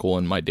methodical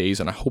in my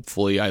days, and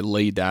hopefully I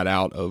laid that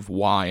out of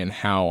why and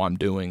how I'm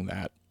doing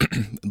that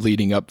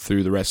leading up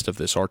through the rest of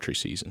this archery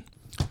season.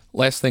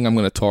 Last thing I'm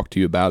going to talk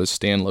to you about is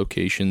stand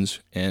locations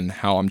and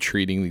how I'm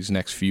treating these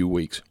next few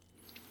weeks.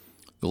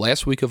 The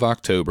last week of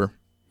October,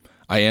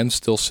 I am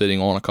still sitting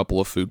on a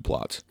couple of food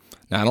plots.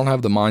 Now, I don't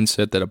have the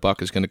mindset that a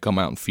buck is going to come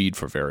out and feed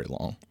for very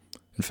long.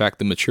 In fact,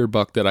 the mature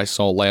buck that I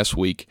saw last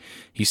week,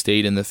 he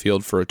stayed in the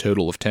field for a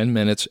total of 10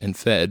 minutes and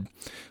fed,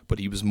 but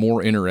he was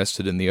more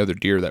interested in the other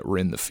deer that were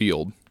in the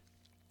field.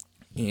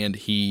 And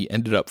he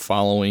ended up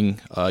following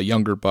a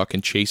younger buck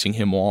and chasing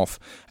him off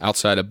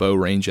outside of bow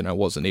range, and I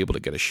wasn't able to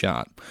get a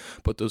shot.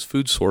 But those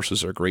food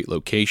sources are great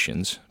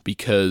locations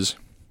because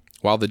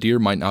while the deer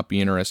might not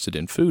be interested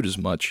in food as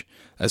much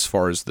as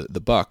far as the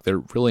buck,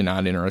 they're really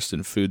not interested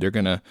in food. They're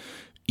going to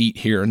eat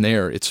here and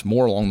there. It's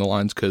more along the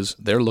lines because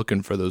they're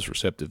looking for those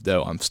receptive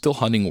doe. I'm still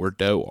hunting where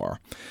doe are.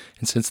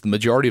 And since the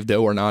majority of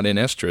doe are not in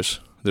estrus,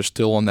 they're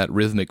still on that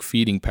rhythmic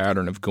feeding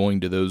pattern of going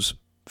to those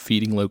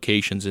feeding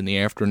locations in the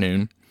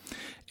afternoon.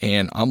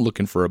 And I'm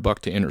looking for a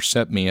buck to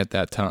intercept me at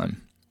that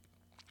time.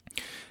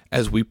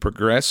 As we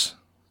progress,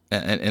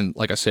 and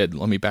like I said,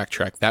 let me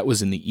backtrack. That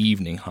was in the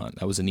evening hunt.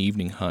 That was an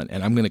evening hunt.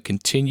 And I'm going to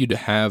continue to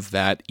have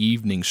that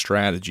evening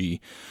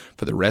strategy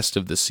for the rest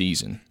of the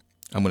season.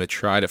 I'm going to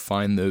try to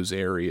find those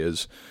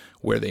areas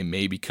where they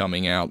may be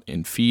coming out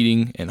and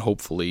feeding and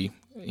hopefully,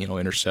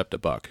 intercept a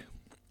buck.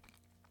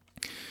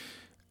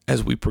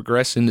 As we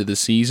progress into the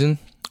season,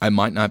 I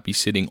might not be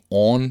sitting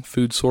on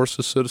food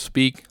sources, so to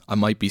speak. I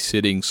might be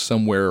sitting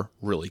somewhere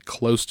really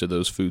close to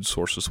those food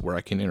sources where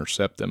I can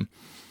intercept them.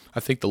 I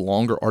think the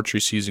longer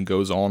archery season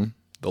goes on,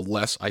 the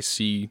less I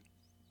see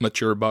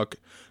mature buck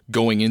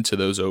going into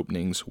those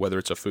openings, whether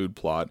it's a food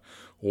plot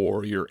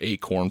or your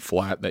acorn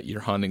flat that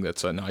you're hunting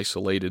that's an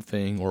isolated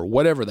thing or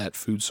whatever that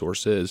food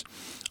source is.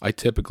 I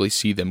typically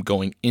see them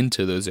going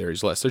into those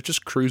areas less. They're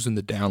just cruising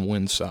the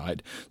downwind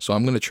side. So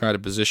I'm going to try to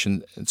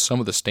position some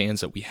of the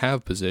stands that we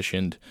have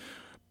positioned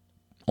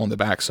on the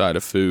backside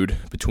of food,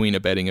 between a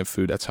bedding and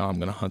food. That's how I'm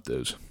going to hunt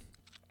those.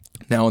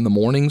 Now in the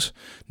mornings,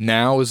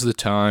 now is the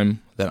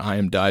time that I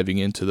am diving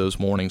into those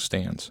morning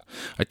stands.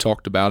 I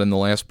talked about in the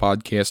last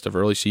podcast of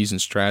early season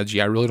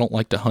strategy, I really don't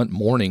like to hunt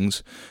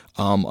mornings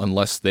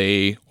unless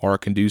they are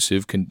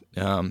conducive.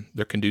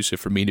 They're conducive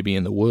for me to be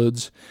in the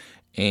woods,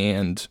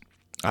 and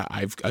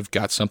I've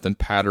got something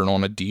patterned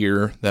on a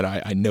deer that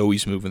I know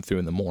he's moving through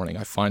in the morning.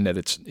 I find that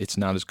it's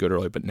not as good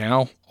early, but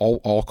now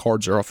all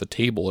cards are off the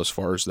table as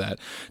far as that.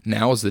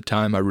 Now is the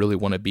time I really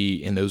want to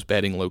be in those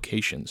bedding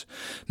locations.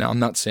 Now I'm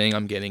not saying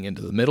I'm getting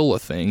into the middle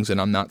of things,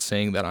 and I'm not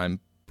saying that I'm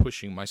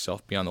pushing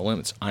myself beyond the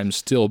limits. I'm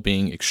still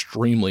being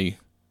extremely.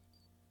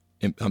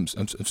 I'm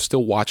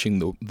still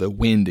watching the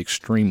wind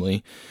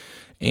extremely,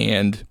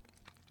 and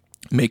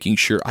making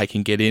sure I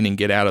can get in and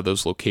get out of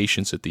those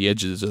locations at the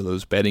edges of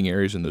those bedding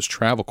areas and those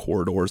travel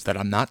corridors, that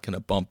I'm not going to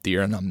bump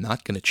deer and I'm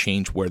not going to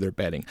change where they're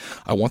bedding.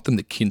 I want them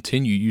to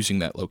continue using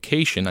that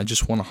location. I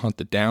just want to hunt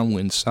the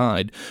downwind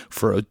side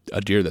for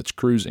a deer that's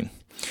cruising.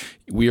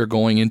 We are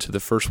going into the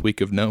first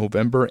week of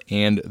November,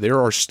 and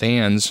there are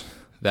stands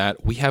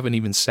that we haven't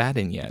even sat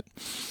in yet.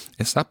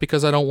 It's not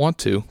because I don't want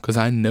to, because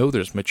I know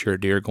there's mature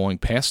deer going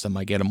past them.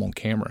 I get them on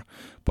camera,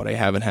 but I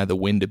haven't had the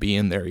wind to be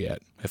in there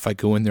yet. If I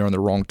go in there on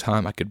the wrong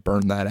time, I could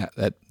burn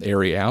that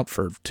area out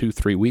for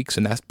 2-3 weeks,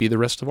 and that'd be the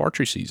rest of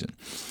archery season.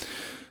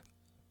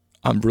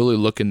 I'm really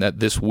looking at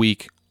this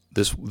week,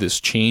 this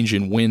change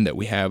in wind that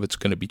we have. It's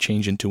going to be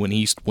changing to an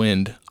east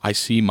wind. I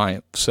see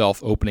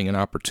myself opening an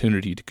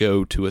opportunity to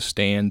go to a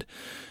stand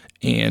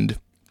and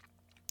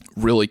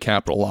really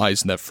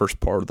capitalize in that first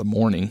part of the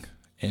morning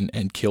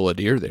and kill a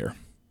deer there.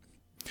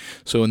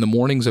 So in the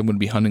mornings, I'm going to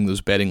be hunting those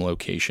bedding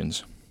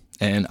locations,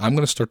 and I'm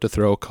going to start to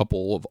throw a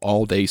couple of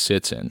all-day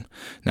sits in.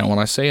 Now, when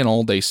I say an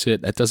all-day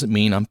sit, that doesn't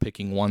mean I'm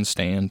picking one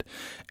stand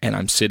and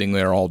I'm sitting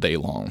there all day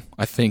long.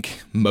 I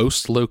think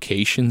most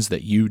locations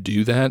that you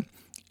do that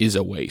is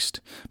a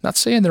waste. I'm not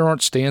saying there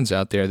aren't stands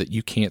out there that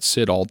you can't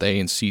sit all day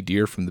and see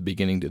deer from the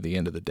beginning to the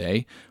end of the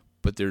day,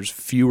 but there's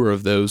fewer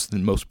of those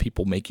than most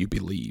people make you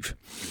believe.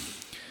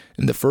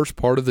 In the first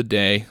part of the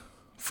day,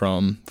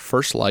 from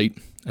first light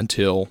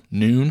until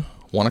noon,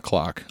 1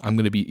 o'clock, I'm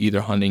going to be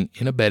either hunting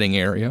in a bedding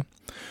area,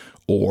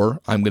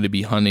 or I'm going to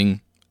be hunting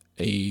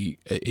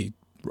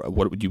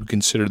what would you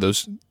consider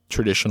those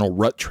traditional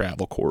rut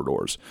travel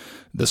corridors,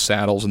 the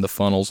saddles and the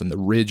funnels and the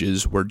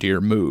ridges where deer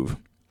move.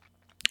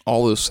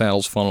 All those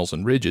saddles, funnels,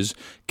 and ridges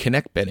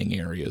connect bedding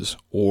areas,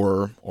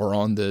 or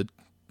on the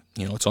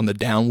it's on the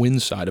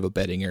downwind side of a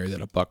bedding area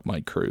that a buck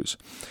might cruise.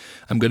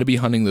 I'm going to be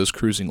hunting those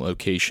cruising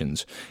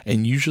locations,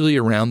 and usually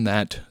around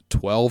that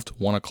 12 to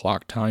 1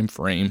 o'clock time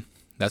frame,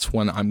 that's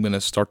when I'm going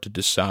to start to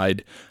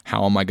decide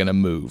how am I going to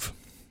move.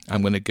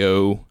 I'm going to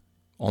go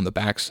on the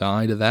back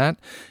side of that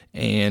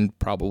and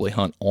probably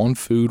hunt on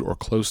food or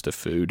close to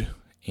food.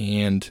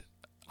 And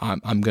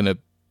I'm going to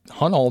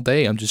hunt all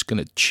day. I'm just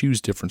going to choose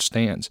different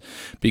stands,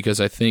 because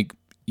I think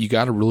you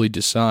got to really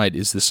decide,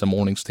 is this a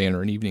morning stand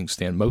or an evening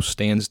stand? Most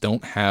stands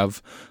don't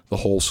have the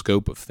whole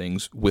scope of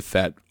things, with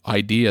that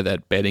idea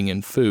that bedding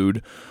and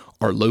food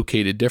are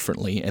located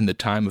differently, and the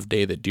time of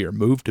day that deer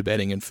move to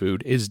bedding and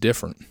food is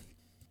different.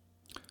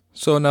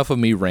 So enough of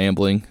me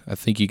rambling. I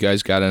think you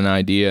guys got an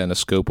idea and a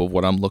scope of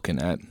what I'm looking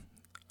at.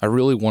 I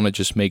really want to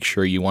just make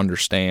sure you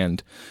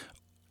understand,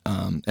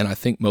 and I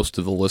think most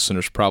of the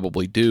listeners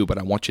probably do, but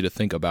I want you to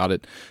think about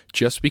it.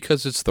 Just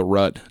because it's the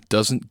rut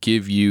doesn't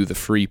give you the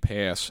free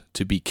pass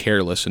to be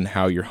careless in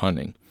how you're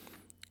hunting.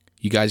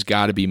 You guys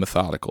got to be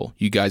methodical.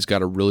 You guys got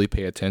to really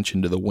pay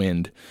attention to the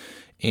wind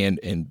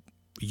and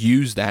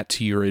use that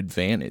to your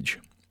advantage.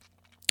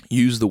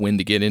 Use the wind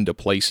to get into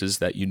places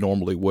that you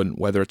normally wouldn't,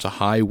 whether it's a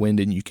high wind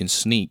and you can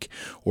sneak,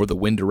 or the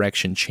wind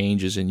direction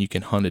changes and you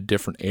can hunt a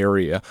different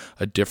area,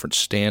 a different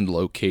stand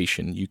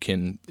location. You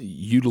can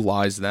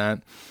utilize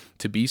that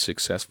to be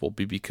successful,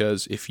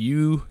 because if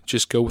you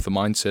just go with the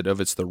mindset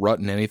of it's the rut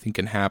and anything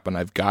can happen,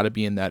 I've got to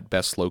be in that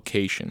best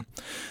location.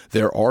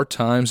 There are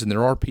times and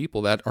there are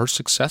people that are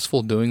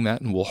successful doing that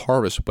and will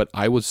harvest, but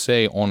I would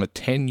say on a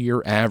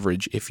 10-year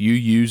average, if you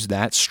use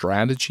that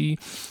strategy,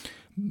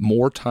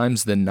 more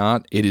times than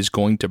not, it is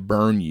going to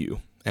burn you.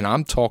 And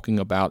I'm talking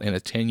about in a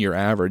 10-year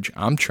average,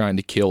 I'm trying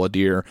to kill a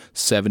deer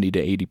 70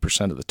 to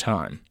 80% of the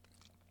time.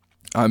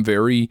 I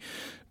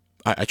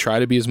try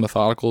to be as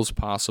methodical as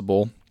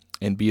possible.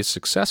 and be as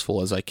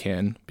successful as I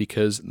can,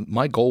 because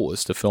my goal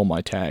is to fill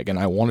my tag, and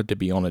I want it to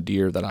be on a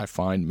deer that I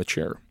find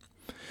mature.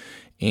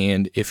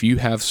 And if you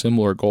have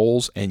similar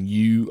goals and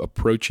you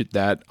approach it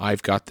that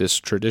I've got this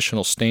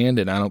traditional stand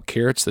and I don't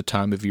care, it's the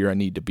time of year I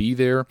need to be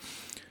there,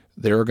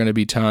 there are going to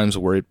be times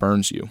where it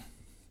burns you.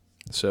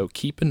 So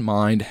keep in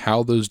mind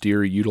how those deer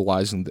are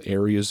utilizing the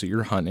areas that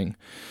you're hunting.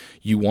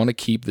 You want to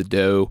keep the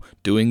doe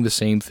doing the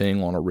same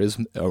thing on a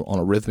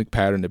rhythmic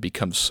pattern that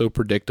becomes so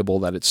predictable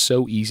that it's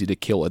so easy to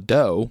kill a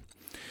doe.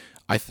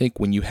 I think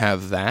when you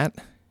have that,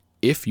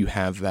 if you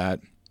have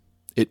that,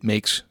 it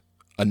makes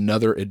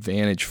another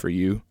advantage for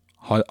you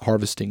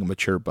harvesting a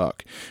mature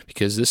buck,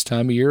 because this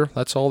time of year,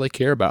 that's all they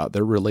care about.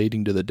 They're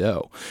relating to the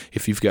doe.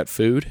 If you've got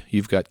food,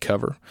 you've got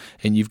cover,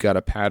 and you've got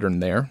a pattern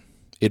there,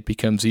 it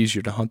becomes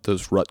easier to hunt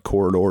those rut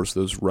corridors,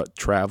 those rut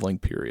traveling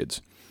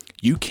periods.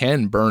 You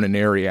can burn an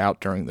area out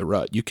during the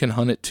rut. You can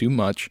hunt it too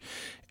much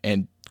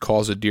and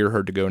cause a deer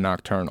herd to go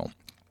nocturnal.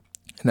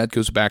 And that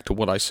goes back to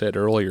what I said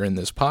earlier in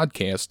this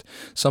podcast.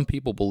 Some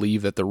people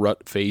believe that the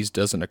rut phase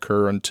doesn't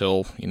occur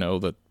until,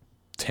 the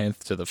 10th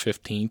to the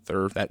 15th,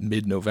 or that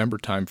mid-November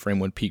time frame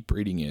when peak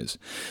breeding is.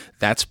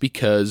 That's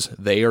because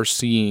they are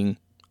seeing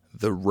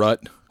the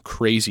rut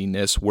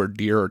craziness where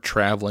deer are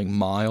traveling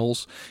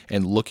miles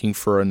and looking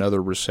for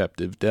another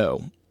receptive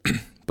doe.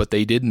 But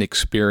they didn't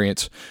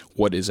experience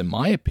what is, in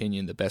my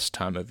opinion, the best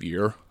time of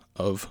year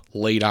of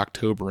late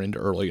October into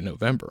early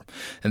November.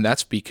 And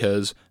that's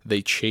because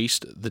they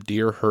chased the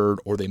deer herd,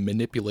 or they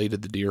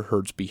manipulated the deer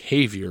herd's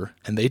behavior,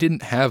 and they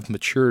didn't have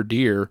mature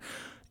deer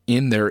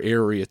in their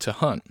area to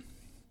hunt.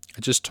 I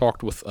just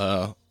talked with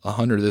a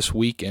hunter this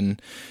week, and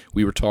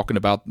we were talking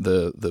about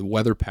the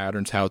weather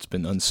patterns, how it's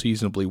been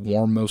unseasonably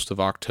warm most of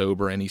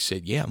October, and he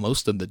said, yeah,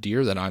 most of the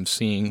deer that I'm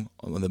seeing,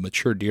 the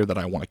mature deer that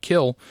I want to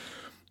kill,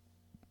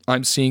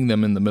 I'm seeing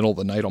them in the middle of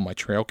the night on my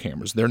trail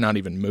cameras. They're not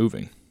even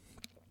moving.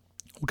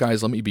 Well,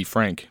 guys, let me be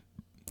frank.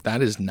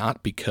 That is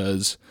not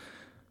because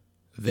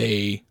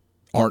they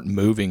aren't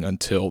moving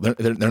until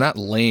they're not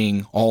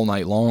laying all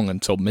night long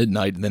until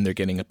midnight and then they're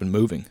getting up and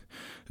moving.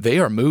 They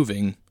are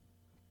moving,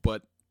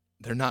 but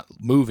they're not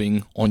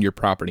moving on your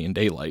property in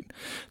daylight.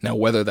 Now,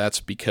 whether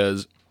that's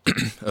because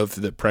of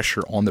the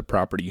pressure on the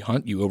property you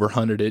hunt, you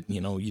overhunted it,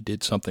 you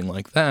did something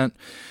like that,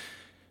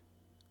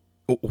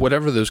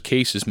 whatever those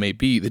cases may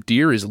be, the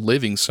deer is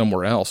living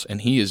somewhere else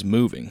and he is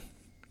moving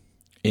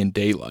in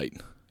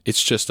daylight.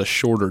 It's just a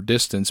shorter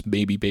distance,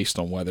 maybe based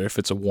on weather. If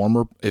it's a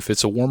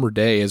warmer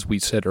day, as we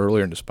said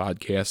earlier in this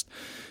podcast,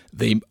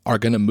 they are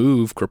going to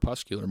move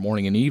crepuscular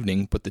morning and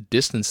evening, but the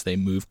distance they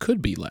move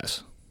could be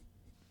less.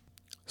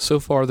 So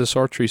far this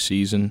archery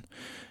season,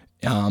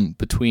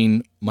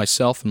 between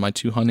myself and my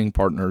two hunting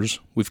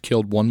partners, we've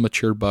killed one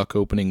mature buck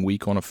opening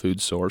week on a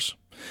food source.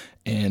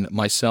 And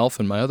myself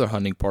and my other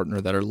hunting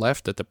partner that are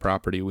left at the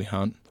property we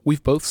hunt,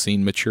 we've both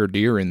seen mature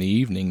deer in the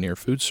evening near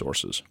food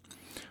sources.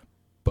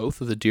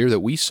 Both of the deer that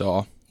we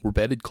saw were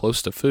bedded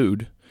close to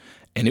food,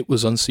 and it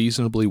was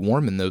unseasonably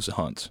warm in those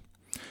hunts.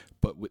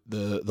 But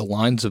the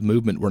lines of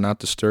movement were not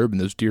disturbed, and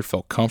those deer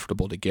felt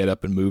comfortable to get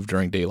up and move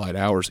during daylight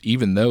hours.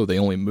 Even though they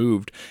only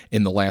moved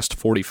in the last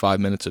 45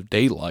 minutes of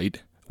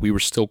daylight, we were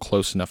still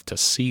close enough to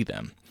see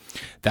them.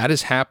 That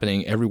is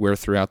happening everywhere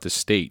throughout the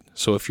state.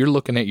 So if you're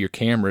looking at your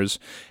cameras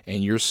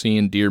and you're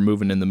seeing deer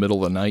moving in the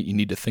middle of the night, you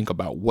need to think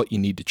about what you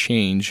need to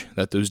change,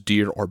 that those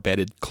deer are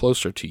bedded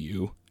closer to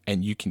you,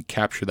 and you can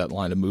capture that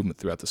line of movement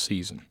throughout the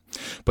season.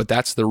 But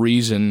that's the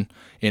reason,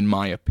 in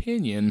my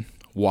opinion,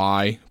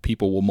 why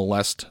people will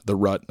molest the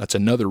rut. That's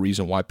another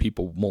reason why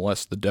people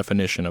molest the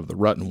definition of the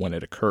rut and when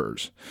it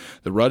occurs.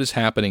 The rut is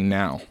happening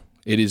now.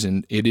 It is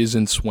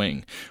in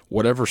swing.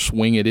 Whatever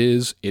swing it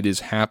is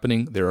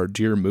happening. There are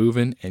deer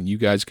moving, and you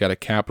guys got to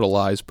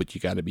capitalize, but you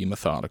got to be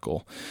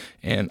methodical.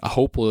 And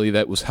hopefully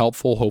that was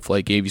helpful. Hopefully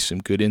I gave you some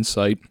good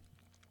insight.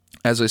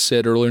 As I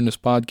said earlier in this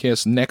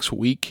podcast, next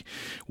week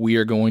we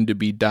are going to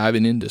be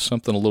diving into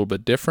something a little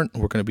bit different.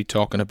 We're going to be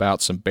talking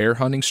about some bear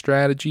hunting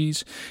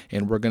strategies,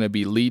 and we're going to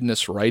be leading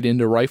us right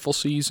into rifle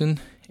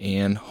season.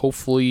 And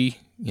hopefully,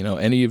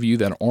 any of you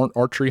that aren't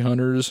archery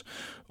hunters,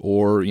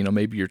 or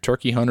maybe you're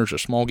turkey hunters or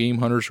small game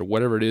hunters or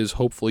whatever it is,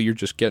 hopefully you're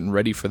just getting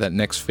ready for that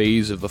next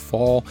phase of the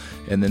fall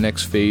and the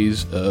next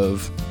phase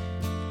of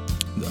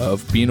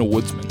being a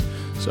woodsman.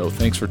 So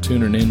thanks for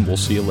tuning in. We'll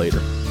see you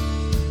later.